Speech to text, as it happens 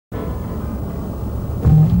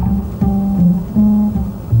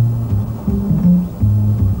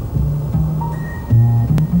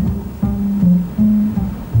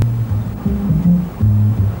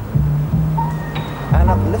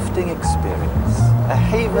Royce, a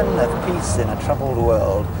haven of peace in a troubled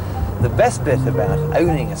world. The best bit about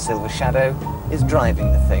owning a Silver Shadow is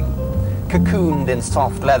driving the thing. Cocooned in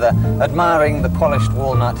soft leather, admiring the polished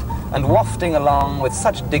walnut, and wafting along with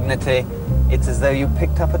such dignity, it's as though you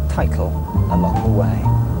picked up a title along the way.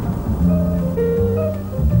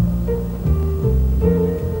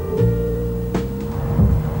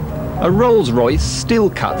 A Rolls-Royce still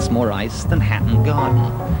cuts more ice than Hatton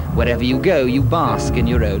Garden. Wherever you go, you bask in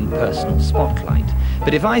your own personal spotlight.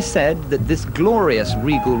 But if I said that this glorious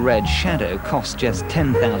regal red Shadow cost just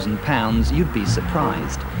 £10,000, you'd be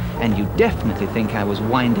surprised. And you'd definitely think I was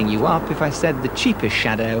winding you up if I said the cheapest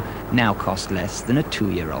Shadow now cost less than a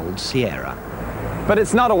 2-year-old Sierra. But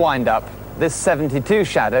it's not a wind-up. This 72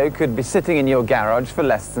 Shadow could be sitting in your garage for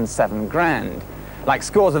less than £7,000. Like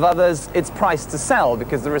scores of others, it's priced to sell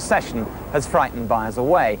because the recession has frightened buyers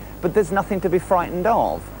away. But there's nothing to be frightened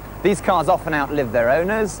of. These cars often outlive their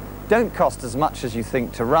owners, don't cost as much as you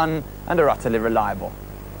think to run, and are utterly reliable.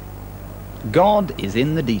 God is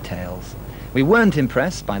in the details. We weren't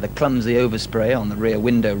impressed by the clumsy overspray on the rear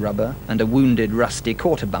window rubber and a wounded, rusty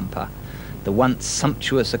quarter bumper. The once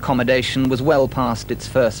sumptuous accommodation was well past its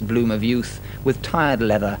first bloom of youth, with tired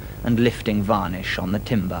leather and lifting varnish on the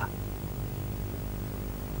timber.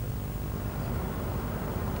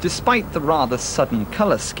 Despite the rather sudden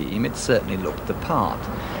colour scheme, it certainly looked the part.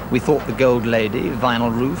 We thought the Gold Lady,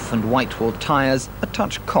 vinyl roof and white-wall tyres a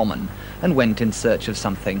touch common, and went in search of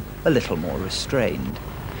something a little more restrained.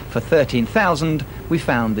 For $13,000, we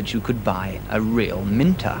found that you could buy a real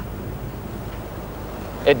Minter.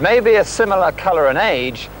 It may be a similar colour and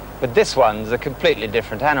age, but this one's a completely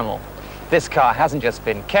different animal. This car hasn't just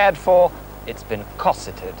been cared for, it's been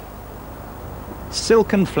cosseted.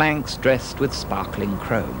 Silken flanks dressed with sparkling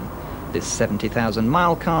chrome. This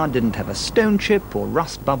 70,000-mile car didn't have a stone chip or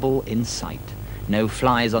rust bubble in sight. No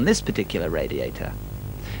flies on this particular radiator.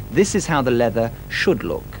 This is how the leather should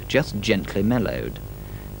look, just gently mellowed.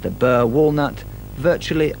 The burr walnut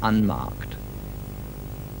virtually unmarked.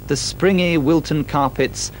 The springy Wilton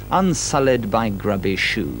carpets unsullied by grubby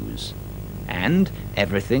shoes. And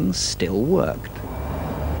everything still worked.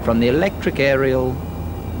 From the electric aerial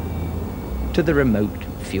to the remote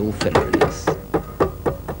fuel filleries.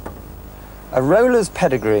 A roller's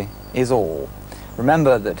pedigree is all.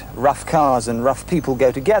 Remember that rough cars and rough people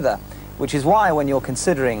go together, which is why when you're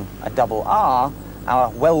considering a double R, our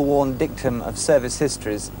well-worn dictum of service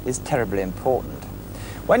histories is terribly important.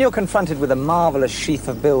 When you're confronted with a marvellous sheaf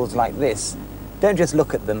of bills like this, don't just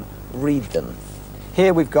look at them, read them.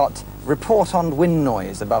 Here we've got report on wind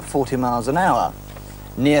noise above 40 miles an hour,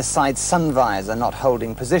 near side sun visor not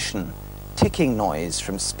holding position, ticking noise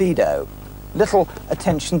from speedo. Little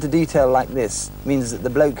attention to detail like this means that the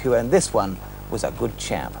bloke who owned this one was a good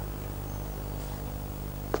chap.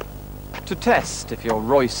 To test if your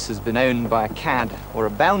Royce has been owned by a cad or a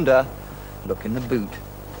bounder, look in the boot.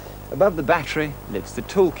 Above the battery lives the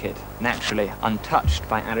toolkit, naturally untouched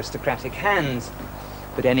by aristocratic hands.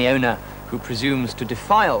 But any owner who presumes to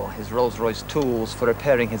defile his Rolls-Royce tools for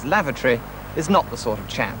repairing his lavatory is not the sort of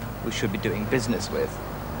chap we should be doing business with.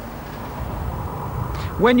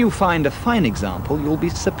 When you find a fine example, you'll be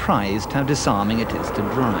surprised how disarming it is to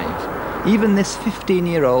drive. Even this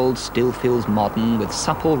 15-year-old still feels modern with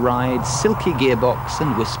supple rides, silky gearbox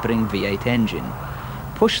and whispering V8 engine.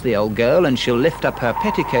 Push the old girl and she'll lift up her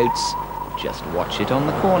petticoats. Just watch it on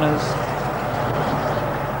the corners.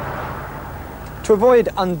 To avoid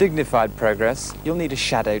undignified progress, you'll need a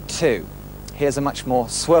Shadow too. Here's a much more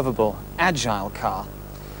swervable, agile car.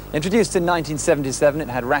 Introduced in 1977, it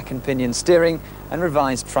had rack and pinion steering and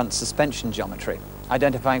revised front suspension geometry.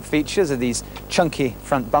 Identifying features are these chunky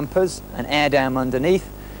front bumpers, an air dam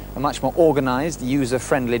underneath, a much more organized,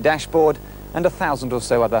 user-friendly dashboard, and 1,000 or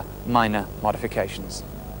so other minor modifications.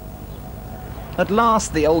 At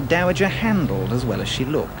last, the old dowager handled as well as she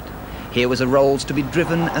looked. Here was a Rolls to be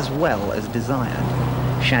driven as well as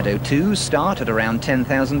desired. Shadow 2 start at around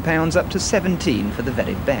 £10,000 up to 17 for the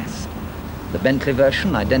very best. The Bentley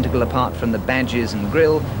version, identical apart from the badges and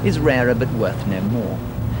grille, is rarer but worth no more.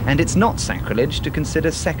 And it's not sacrilege to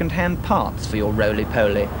consider second-hand parts for your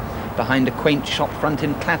roly-poly. Behind a quaint shop front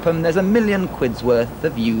in Clapham, there's £1 million worth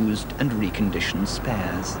of used and reconditioned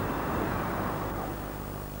spares.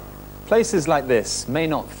 Places like this may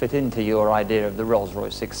not fit into your idea of the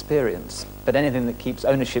Rolls-Royce experience, but anything that keeps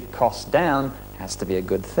ownership costs down has to be a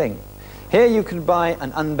good thing. Here you can buy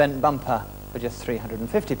an unbent bumper for just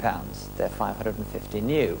 £350, they're £550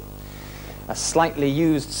 new. A slightly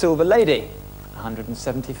used Silver Lady,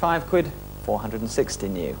 £175, £460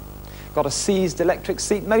 new. Got a seized electric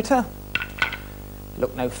seat motor?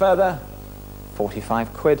 Look no further,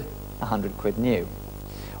 £45, 100 quid new.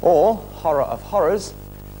 Or, horror of horrors,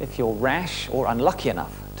 if you're rash or unlucky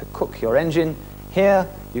enough to cook your engine, here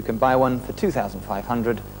you can buy one for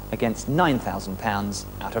 2,500 against £9,000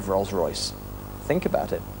 out of Rolls-Royce. Think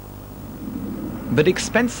about it. But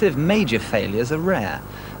expensive major failures are rare,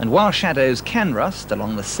 and while shadows can rust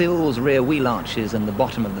along the sills, rear wheel arches and the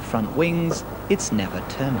bottom of the front wings, it's never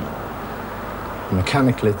terminal.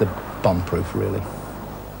 Mechanically, they're bomb-proof, really.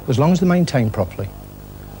 As long as they're maintained properly,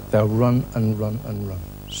 they'll run and run and run.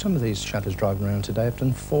 Some of these shadows driving around today have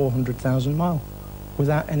done 400,000 miles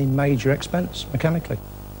without any major expense mechanically.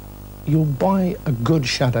 You'll buy a good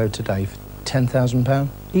shadow today for £10,000,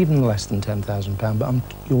 even less than £10,000, but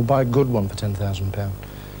you'll buy a good one for £10,000.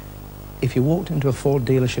 If you walked into a Ford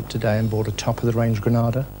dealership today and bought a top-of-the-range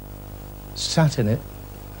Granada, sat in it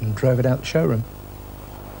and drove it out the showroom,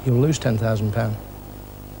 you'll lose £10,000.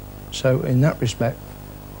 So in that respect,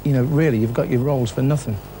 you know, really, you've got your Rolls for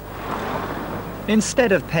nothing.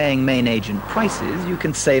 Instead of paying main agent prices, you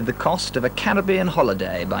can save the cost of a Caribbean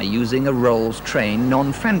holiday by using a Rolls-trained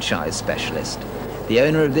non-franchise specialist. The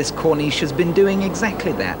owner of this Corniche has been doing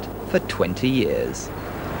exactly that for 20 years.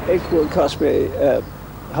 It will cost me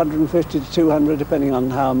 150 to 200, depending on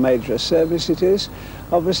how major a service it is.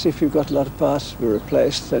 Obviously, if you've got a lot of parts to be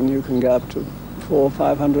replaced, then you can go up to £400 or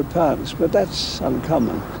 £500, but that's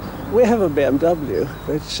uncommon. We have a BMW.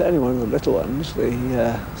 It's only one of the little ones,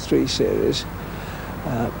 the 3 Series.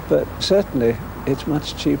 But certainly it's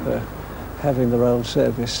much cheaper having the Rolls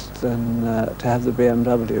service than to have the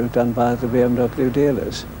BMW done by the BMW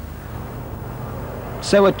dealers.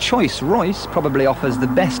 So a choice Royce probably offers the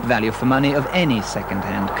best value for money of any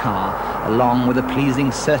second-hand car, along with a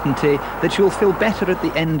pleasing certainty that you'll feel better at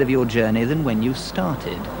the end of your journey than when you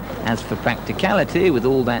started. As for practicality, with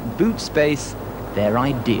all that boot space, they're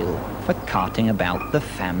ideal for carting about the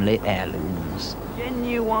family heirlooms.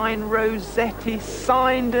 Genuine Rossetti,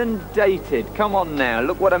 signed and dated. Come on now,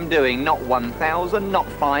 look what I'm doing. Not 1,000, not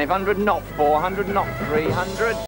 500, not 400, not 300.